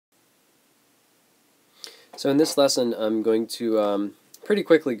So in this lesson, I'm going to pretty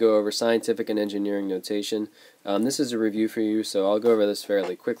quickly go over scientific and engineering notation. This is a review for you, so I'll go over this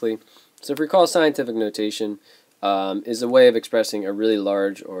fairly quickly. So if you recall, scientific notation is a way of expressing a really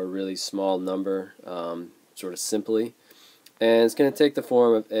large or a really small number sort of simply. And it's going to take the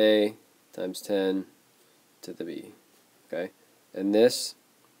form of a times 10 to the b. Okay? And this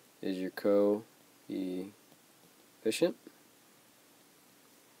is your coefficient.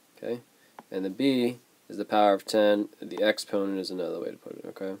 Okay? And the b is the power of 10. The exponent is another way to put it,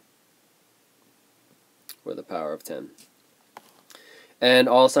 okay? Or the power of 10. And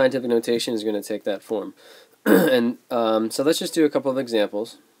all scientific notation is going to take that form. And so let's just do a couple of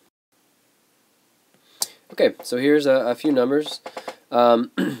examples. Okay, so here's a few numbers,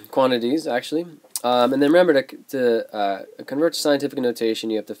 quantities actually. And then remember to convert to scientific notation,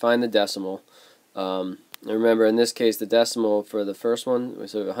 you have to find the decimal. And remember, in this case, the decimal for the first one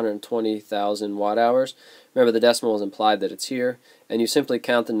was sort of 120,000 watt-hours. Remember, the decimal is implied that it's here, and you simply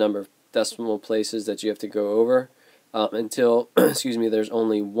count the number of decimal places that you have to go over until, excuse me, there's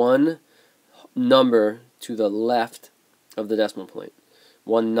only one number to the left of the decimal point,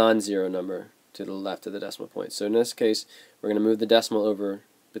 one non-zero number to the left of the decimal point. So in this case, we're going to move the decimal over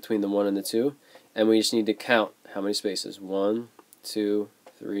between the 1 and the 2, and we just need to count how many spaces. 1, 2,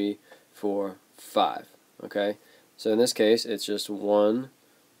 3, 4, 5. Okay, so in this case, it's just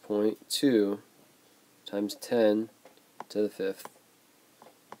 1.2 times 10 to the 5th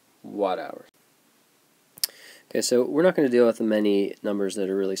watt-hours. Okay, so we're not going to deal with the many numbers that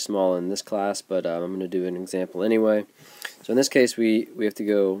are really small in this class, but I'm going to do an example anyway. So in this case, we have to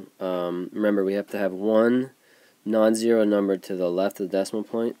go, remember, we have to have one non-zero number to the left of the decimal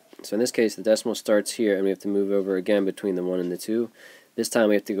point. So in this case, the decimal starts here, and we have to move over again between the 1 and the 2. This time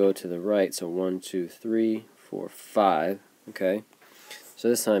we have to go to the right, so 1, 2, 3, 4, 5. Okay, so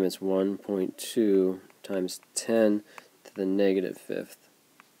this time it's 1.2 times 10 to the negative 5th.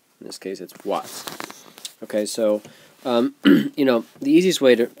 In this case, it's watts. Okay, so you know, the easiest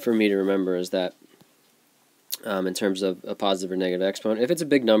way for me to remember is that in terms of a positive or negative exponent, if it's a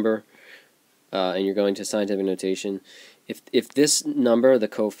big number and you're going to scientific notation, if this number, the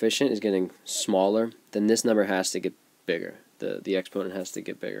coefficient, is getting smaller, then this number has to get bigger. The exponent has to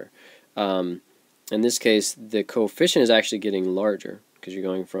get bigger. In this case, the coefficient is actually getting larger because you're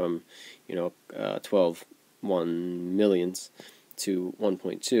going from 12 1/millionths to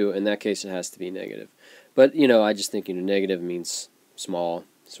 1.2. In that case, it has to be negative. But I just think negative means small,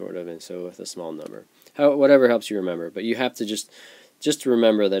 sort of, and so with a small number. Whatever helps you remember. But you have to just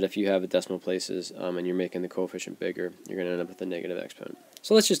remember that if you have decimal places and you're making the coefficient bigger, you're going to end up with a negative exponent.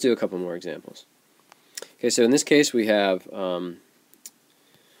 So let's just do a couple more examples. Okay, so in this case we have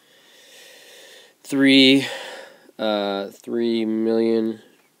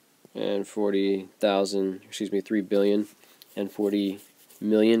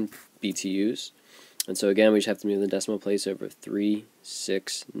 3,040,000 BTUs. And so again, we just have to move the decimal place over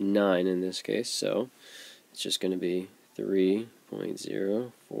 369 in this case. So it's just going to be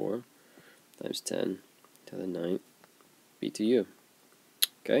 3.04 times 10 to the 9th BTU.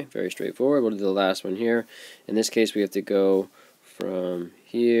 Okay, very straightforward. We'll do the last one here. In this case, we have to go from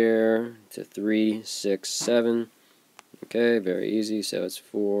here to 367. Okay, very easy. So it's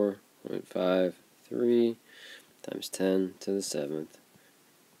 4.53 times 10 to the 7th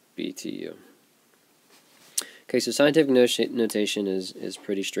BTU. Okay, so scientific notation is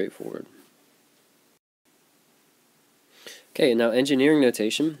pretty straightforward. Okay, now engineering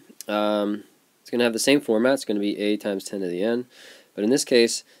notation. It's going to have the same format. It's going to be a times 10 to the n. But in this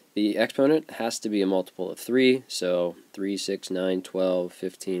case, the exponent has to be a multiple of 3, so 3, 6, 9, 12,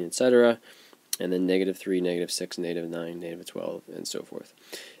 15, etc. And then negative 3, negative 6, negative 9, negative 12, and so forth.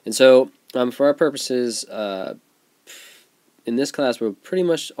 And so, for our purposes, in this class, we're pretty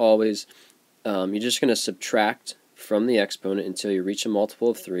much always, you're just going to subtract from the exponent until you reach a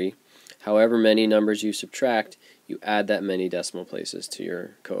multiple of 3. However many numbers you subtract, you add that many decimal places to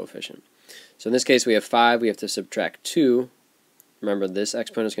your coefficient. So in this case, we have 5, we have to subtract 2. Remember, this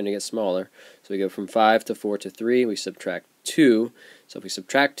exponent is going to get smaller. So we go from 5 to 4 to 3, we subtract 2. So if we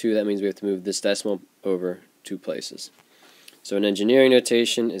subtract 2, that means we have to move this decimal over 2 places. So in engineering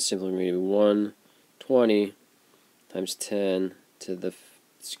notation, it's simply going to be 120 times 10 to the,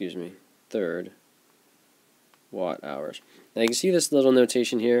 third watt-hours. Now you can see this little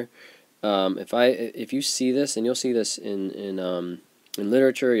notation here. If you see this, and you'll see this in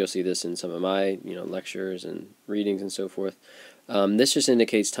literature, you'll see this in some of my lectures and readings and so forth. This just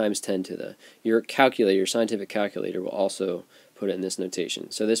indicates times 10 to your calculator, your scientific calculator will also put it in this notation.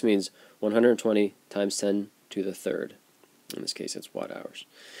 So this means 120 times 10 to the third. In this case, it's watt hours.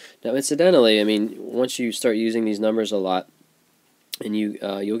 Now, incidentally, I mean, once you start using these numbers a lot, and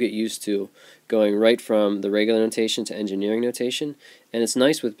you'll get used to going right from the regular notation to engineering notation. And it's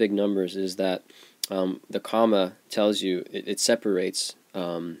nice with big numbers is that the comma tells you it separates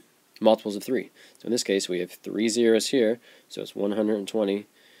multiples of 3. So in this case, we have 3 zeros here, so it's 120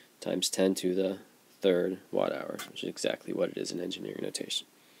 times 10 to the third watt hours, which is exactly what it is in engineering notation.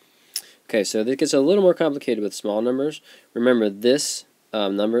 Okay, so that gets a little more complicated with small numbers. Remember, this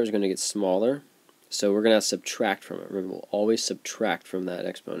number is going to get smaller, so we're going to subtract from it. Remember, we'll always subtract from that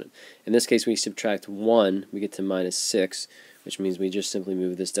exponent. In this case, we subtract 1, we get to minus 6, which means we just simply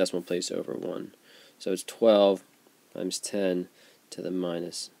move this decimal place over 1. So it's 12 times 10 to the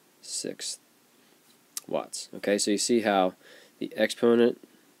minus 6 watts. Okay, so you see how the exponent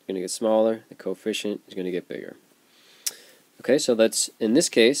is going to get smaller, the coefficient is going to get bigger. Okay, so that's, in this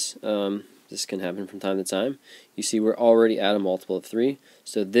case, this can happen from time to time. You see we're already at a multiple of 3,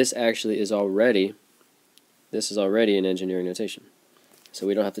 so this actually is already, an engineering notation. So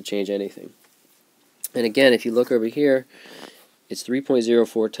we don't have to change anything. And again, if you look over here, it's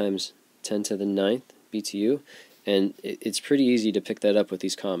 3.04 times 10 to the 9th BTU, and it's pretty easy to pick that up with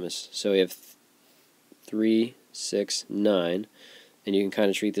these commas. So we have 3, 6, 9, and you can kind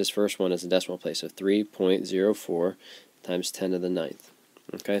of treat this first one as a decimal place, so 3.04 times 10 to the 9th.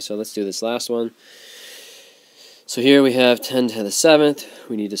 Okay, so let's do this last one. So here we have 10 to the 7th.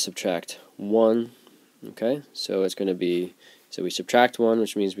 We need to subtract 1. Okay, so it's going to be, so we subtract 1,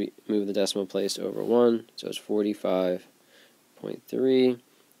 which means we move the decimal place over 1. So it's 45.3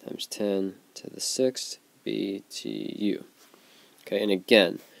 times 10 to the 6th BTU. Okay, and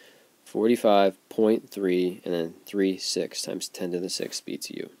again, 45.3 and then 36 times 10 to the 6th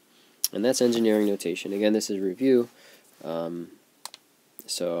BTU. And that's engineering notation. Again, this is review.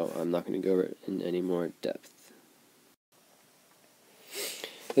 So I'm not going to go over it in any more depth.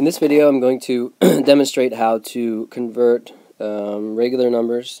 In this video, I'm going to demonstrate how to convert regular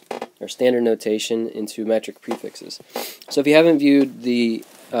numbers or standard notation into metric prefixes. So if you haven't viewed the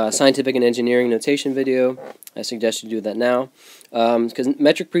scientific and engineering notation video, I suggest you do that now, because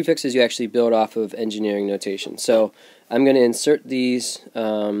metric prefixes you actually build off of engineering notation. So I'm going to insert these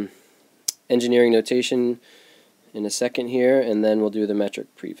engineering notation in a second here, and then we'll do the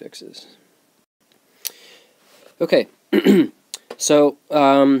metric prefixes. Okay, so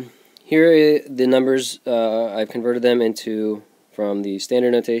here are the numbers. I've converted them from the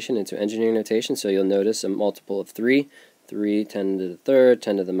standard notation into engineering notation, so you'll notice a multiple of 3, 10 to the 3rd,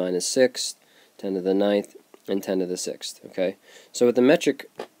 10 to the minus 6th, 10 to the 9th, and 10 to the 6th. Okay, so with the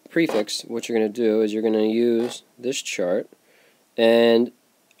metric prefix, what you're going to do is you're going to use this chart, and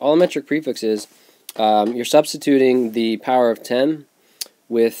all metric prefixes, you're substituting the power of 10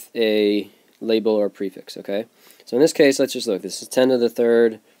 with a label or prefix, okay? So in this case, let's just look. This is 10 to the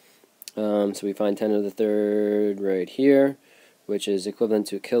 3rd, so we find 10 to the 3rd right here, which is equivalent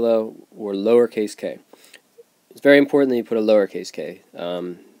to a kilo, or lowercase k. It's very important that you put a lowercase k.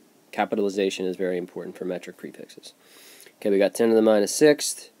 Capitalization is very important for metric prefixes. Okay, we got 10 to the minus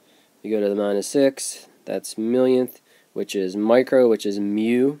 6th. We go to the minus 6th, that's millionth, which is micro, which is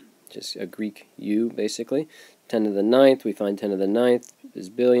mu, just a Greek U, basically. 10 to the 9th, we find 10 to the 9th is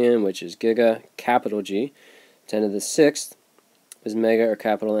billion, which is giga, capital G. 10 to the 6th is mega, or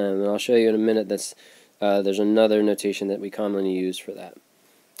capital M. And I'll show you in a minute that's there's another notation that we commonly use for that.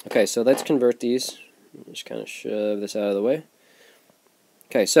 Okay, so let's convert these. Just kind of shove this out of the way.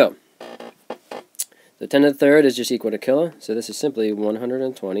 Okay, so the 10 to the 3rd is just equal to kilo, so this is simply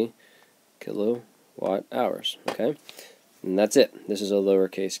 120 kilowatt hours. Okay, and that's it. This is a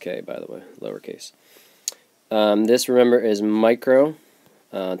lowercase k, by the way, lowercase. This, remember, is micro.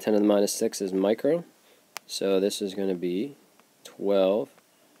 10 to the minus 6 is micro, so this is going to be 12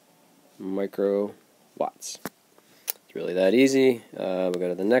 microwatts. It's really that easy. We'll go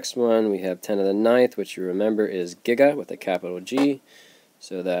to the next one. We have 10 to the 9th, which you remember is giga with a capital G,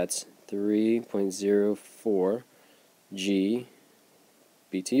 so that's 3.04 G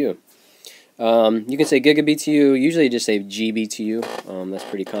BTU. You can say giga BTU, usually just say G BTU, that's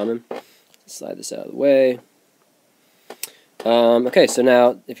pretty common. Slide this out of the way. Okay, so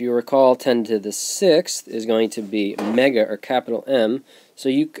now, if you recall, 10 to the 6th is going to be mega, or capital M, so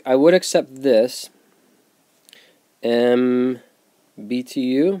I would accept this, M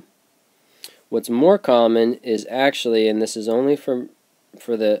BTU. What's more common is actually, and this is only for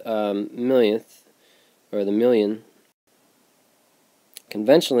the millionth, or the million,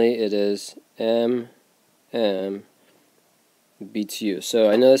 conventionally it is M BTU. So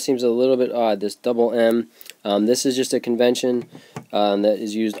I know this seems a little bit odd, this double M. This is just a convention that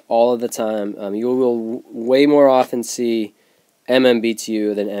is used all of the time. You will way more often see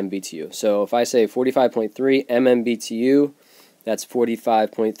MMBTU than MBTU. So if I say 45.3 MMBTU, that's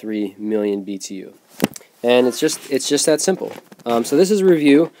 45.3 million BTU. And it's just that simple. So this is a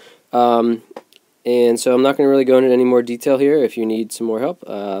review, and so I'm not going to really go into any more detail here. If you need some more help,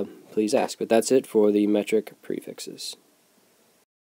 please ask. But that's it for the metric prefixes.